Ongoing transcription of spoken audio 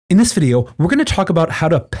In this video, we're going to talk about how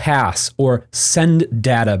to pass or send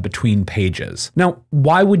data between pages. Now,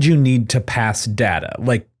 why would you need to pass data?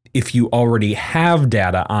 Like, if you already have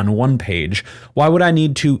data on one page, why would I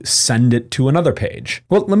need to send it to another page?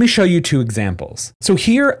 Well, let me show you two examples. So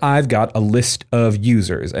here I've got a list of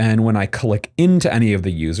users, and when I click into any of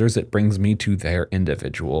the users, it brings me to their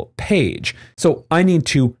individual page. So I need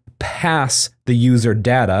to pass the user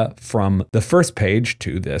data from the first page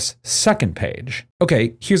to this second page.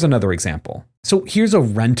 Okay, here's another example. So here's a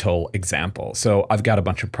rental example. So I've got a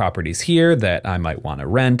bunch of properties here that I might want to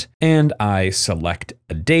rent, and I select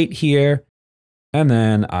a date here, and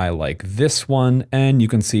then I like this one, and you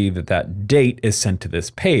can see that that date is sent to this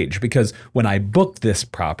page because when I book this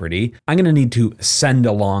property, I'm going to need to send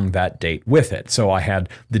along that date with it. So I had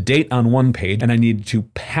the date on one page and I needed to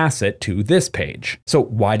pass it to this page. So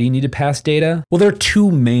why do you need to pass data? Well, there are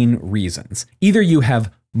two main reasons. Either you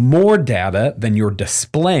have more data than you're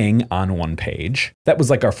displaying on one page. That was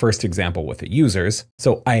like our first example with the users.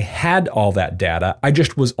 So I had all that data, I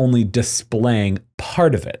just was only displaying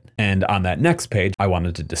part of it. And on that next page, I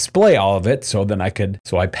wanted to display all of it so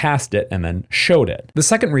I passed it and then showed it. The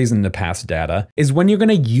second reason to pass data is when you're going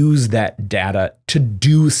to use that data to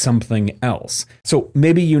do something else. So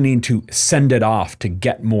maybe you need to send it off to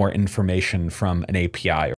get more information from an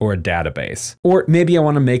API or a database. Or maybe I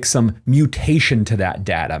want to make some mutation to that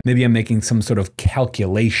data. Maybe I'm making some sort of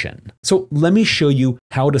calculation. So let me show you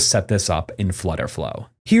how to set this up in FlutterFlow.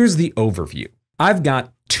 Here's the overview. I've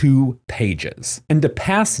got two pages, and to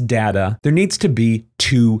pass data, there needs to be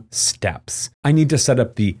two steps. I need to set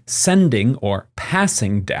up the sending or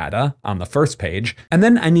passing data on the first page, and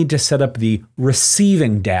then I need to set up the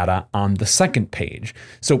receiving data on the second page.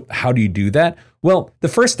 So how do you do that? Well, the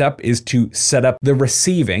first step is to set up the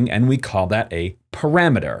receiving, and we call that a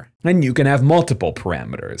parameter. And you can have multiple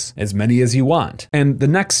parameters, as many as you want. And the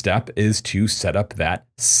next step is to set up that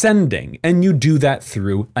sending, and you do that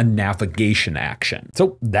through a navigation action.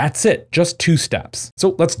 So that's it, just two steps.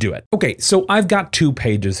 So let's do it. Okay, so I've got two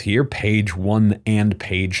pages here, page 1 and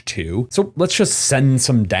page 2. So let's just send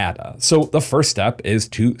some data. So the first step is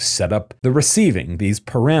to set up the receiving, these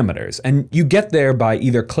parameters. And you get there by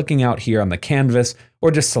either clicking out here on the canvas or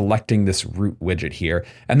just selecting this root widget here,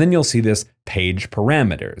 and then you'll see this page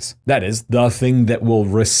parameters. That is the thing that will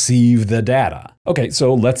receive the data. Okay,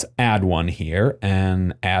 so let's add one here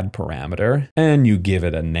and add parameter, and you give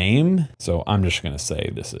it a name. So I'm just gonna say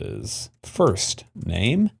this is first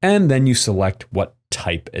name, and then you select what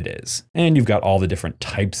type it is. And you've got all the different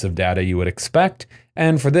types of data you would expect.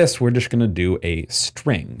 And for this, we're just going to do a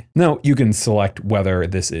string. Now you can select whether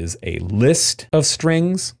this is a list of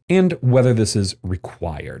strings and whether this is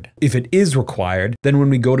required. If it is required, then when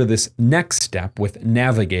we go to this next step with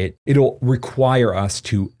navigate, it'll require us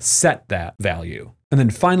to set that value. And then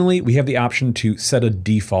finally, we have the option to set a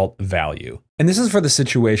default value. And this is for the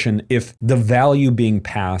situation if the value being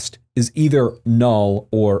passed is either null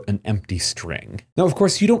or an empty string. Now, of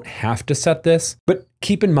course, you don't have to set this, but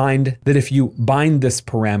keep in mind that if you bind this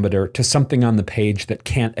parameter to something on the page that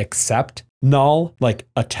can't accept null, like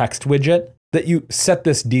a text widget, that you set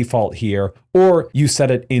this default here, or you set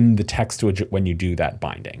it in the text widget when you do that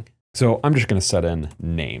binding. So I'm just going to set in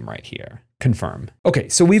name right here. Confirm. Okay,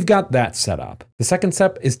 so we've got that set up. The second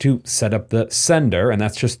step is to set up the sender, and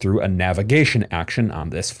that's just through a navigation action on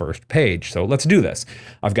this first page. So let's do this.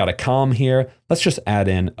 I've got a column here. Let's just add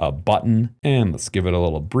in a button, and let's give it a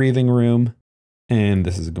little breathing room. And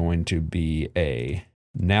this is going to be a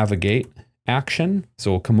navigate action.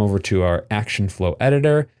 So we'll come over to our action flow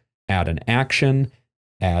editor, add an action,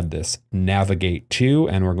 add this navigate to,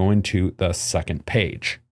 and we're going to the second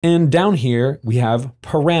page. And down here, we have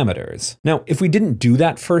parameters. Now, if we didn't do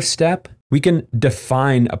that first step, we can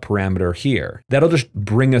define a parameter here. That'll just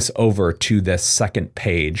bring us over to this second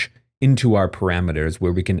page into our parameters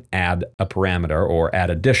where we can add a parameter or add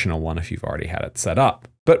additional one if you've already had it set up.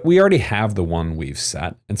 But we already have the one we've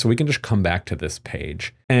set, and so we can just come back to this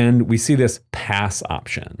page and we see this pass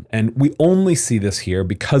option. And we only see this here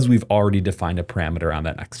because we've already defined a parameter on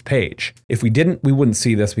that next page. If we didn't, we wouldn't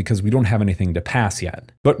see this because we don't have anything to pass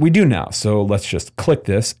yet. But we do now, so let's just click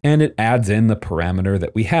this and it adds in the parameter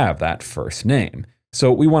that we have, that first name.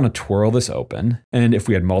 So we want to twirl this open, and if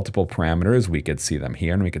we had multiple parameters, we could see them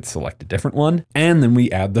here and we could select a different one. And then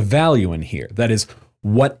we add the value in here. That is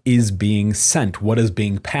what is being sent, what is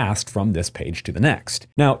being passed from this page to the next.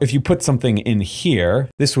 Now, if you put something in here,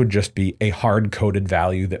 this would just be a hard-coded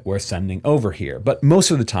value that we're sending over here. But most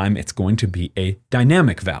of the time, it's going to be a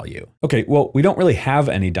dynamic value. Okay, well, we don't really have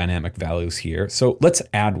any dynamic values here, so let's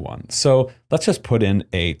add one. So let's just put in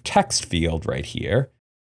a text field right here.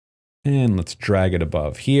 And let's drag it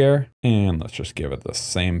above here. And let's just give it the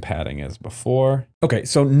same padding as before. Okay,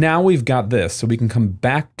 so now we've got this. So we can come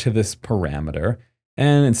back to this parameter.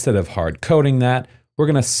 And instead of hard coding that, we're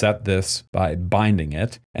going to set this by binding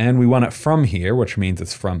it. And we want it from here, which means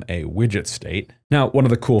it's from a widget state. Now, one of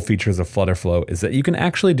the cool features of FlutterFlow is that you can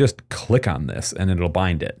actually just click on this and it'll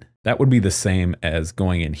bind it. That would be the same as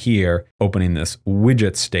going in here, opening this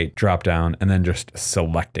widget state dropdown, and then just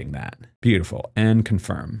selecting that. Beautiful, and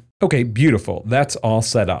confirm. Okay, beautiful, that's all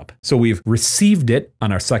set up. So we've received it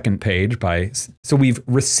on our second page by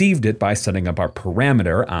setting up our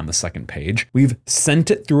parameter on the second page. We've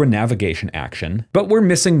sent it through a navigation action, but we're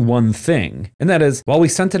missing one thing. And that is, while we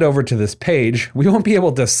sent it over to this page, we won't be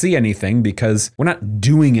able to see anything because we're not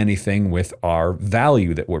doing anything with our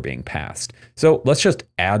value that we're being passed. So let's just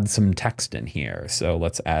add some text in here. So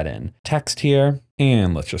let's add in text here.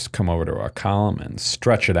 And let's just come over to our column and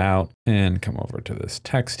stretch it out and come over to this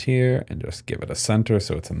text here and just give it a center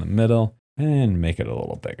so it's in the middle and make it a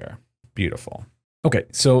little bigger. Beautiful. Okay,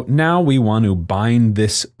 so now we want to bind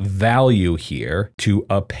this value here to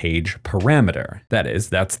a page parameter. That is,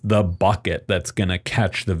 that's the bucket that's gonna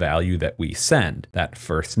catch the value that we send, that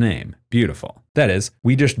first name. Beautiful. That is,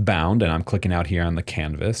 we just bound, and I'm clicking out here on the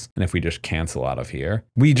canvas, and if we just cancel out of here,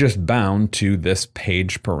 we just bound to this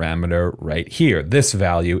page parameter right here. This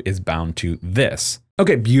value is bound to this.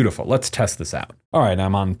 Okay, beautiful. Let's test this out. All right,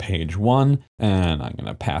 I'm on page 1, and I'm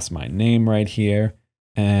gonna pass my name right here.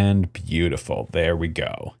 And beautiful, there we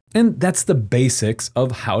go. And that's the basics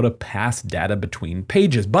of how to pass data between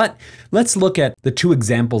pages. But let's look at the two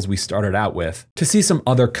examples we started out with to see some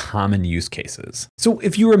other common use cases. So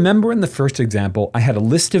if you remember in the first example, I had a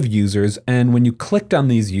list of users, and when you clicked on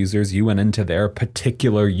these users, you went into their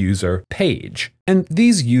particular user page. And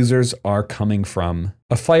these users are coming from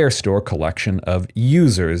a Firestore collection of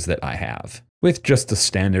users that I have, with just the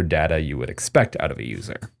standard data you would expect out of a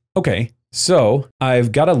user. Okay, so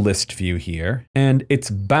I've got a list view here, and it's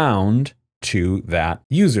bound to that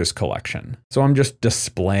users collection. So I'm just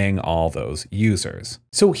displaying all those users.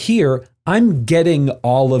 So here, I'm getting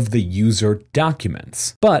all of the user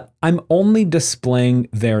documents, but I'm only displaying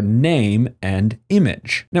their name and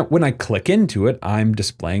image. Now, when I click into it, I'm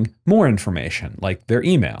displaying more information, like their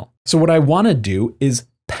email. So what I want to do is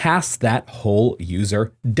pass that whole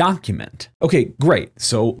user document. Okay, great.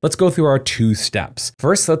 So let's go through our 2 steps.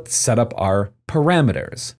 First, let's set up our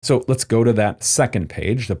parameters. So let's go to that second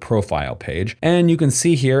page, the profile page, and you can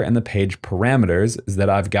see here in the page parameters is that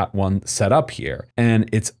I've got one set up here, and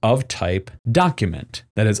it's of type document.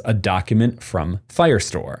 That is a document from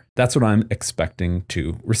Firestore. That's what I'm expecting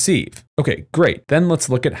to receive. Okay, great. Then let's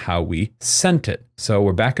look at how we sent it. So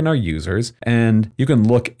we're back in our users, and you can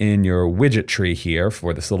look in your widget tree here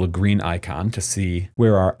for this little green icon to see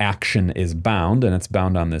where our action is bound, and it's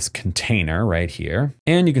bound on this container right here.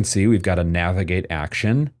 And you can see we've got a navigate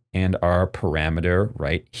action and our parameter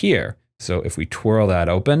right here. So if we twirl that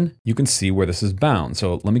open, you can see where this is bound.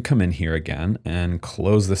 So let me come in here again and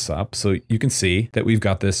close this up. So you can see that we've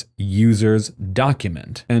got this users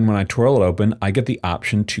document. And when I twirl it open, I get the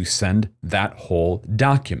option to send that whole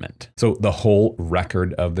document. So the whole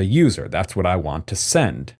record of the user, that's what I want to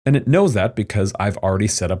send. And it knows that because I've already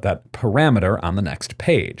set up that parameter on the next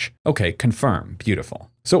page. Okay, confirm, beautiful.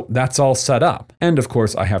 So that's all set up. And of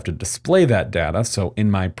course, I have to display that data. So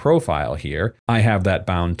in my profile here, I have that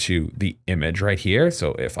bound to the image right here.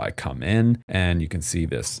 So if I come in and you can see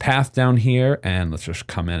this path down here, and let's just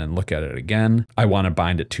come in and look at it again. I want to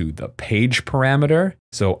bind it to the page parameter.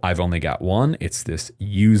 So I've only got one. It's this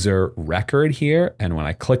user record here. And when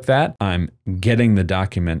I click that, I'm getting the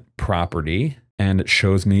document property, and it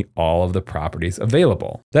shows me all of the properties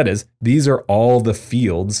available. That is, these are all the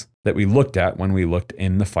fields that we looked at when we looked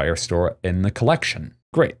in the Firestore in the collection.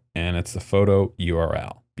 Great, and it's the photo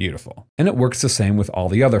URL. Beautiful. And it works the same with all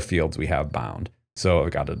the other fields we have bound. So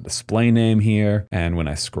I've got a display name here, and when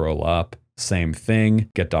I scroll up, same thing,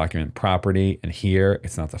 get document property, and here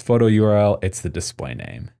it's not the photo URL, it's the display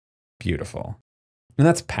name. Beautiful. And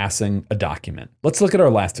that's passing a document. Let's look at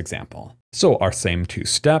our last example. So our same 2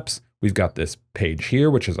 steps. We've got this page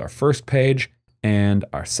here, which is our first page, and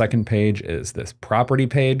our second page is this property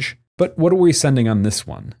page. But what are we sending on this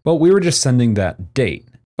one? Well, we were just sending that date.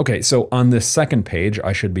 Okay, so on this second page,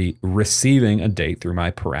 I should be receiving a date through my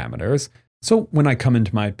parameters. So when I come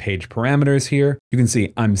into my page parameters here, you can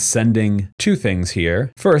see I'm sending 2 things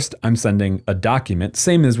here. First, I'm sending a document,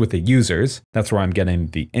 same as with the users. That's where I'm getting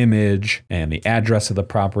the image and the address of the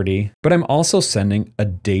property. But I'm also sending a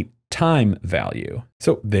date time value.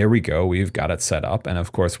 So there we go, we've got it set up. And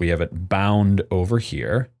of course we have it bound over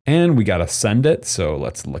here, and we got to send it. So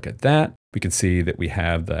let's look at that. We can see that we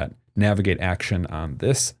have that navigate action on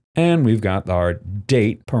this. And we've got our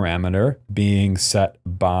date parameter being set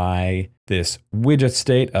by this widget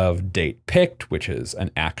state of date picked, which is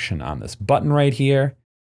an action on this button right here.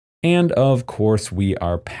 And of course, we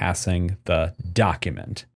are passing the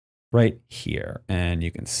document right here. And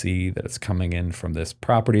you can see that it's coming in from this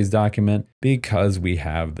properties document because we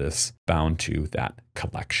have this bound to that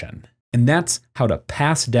collection. And that's how to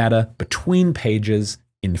pass data between pages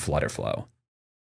in FlutterFlow.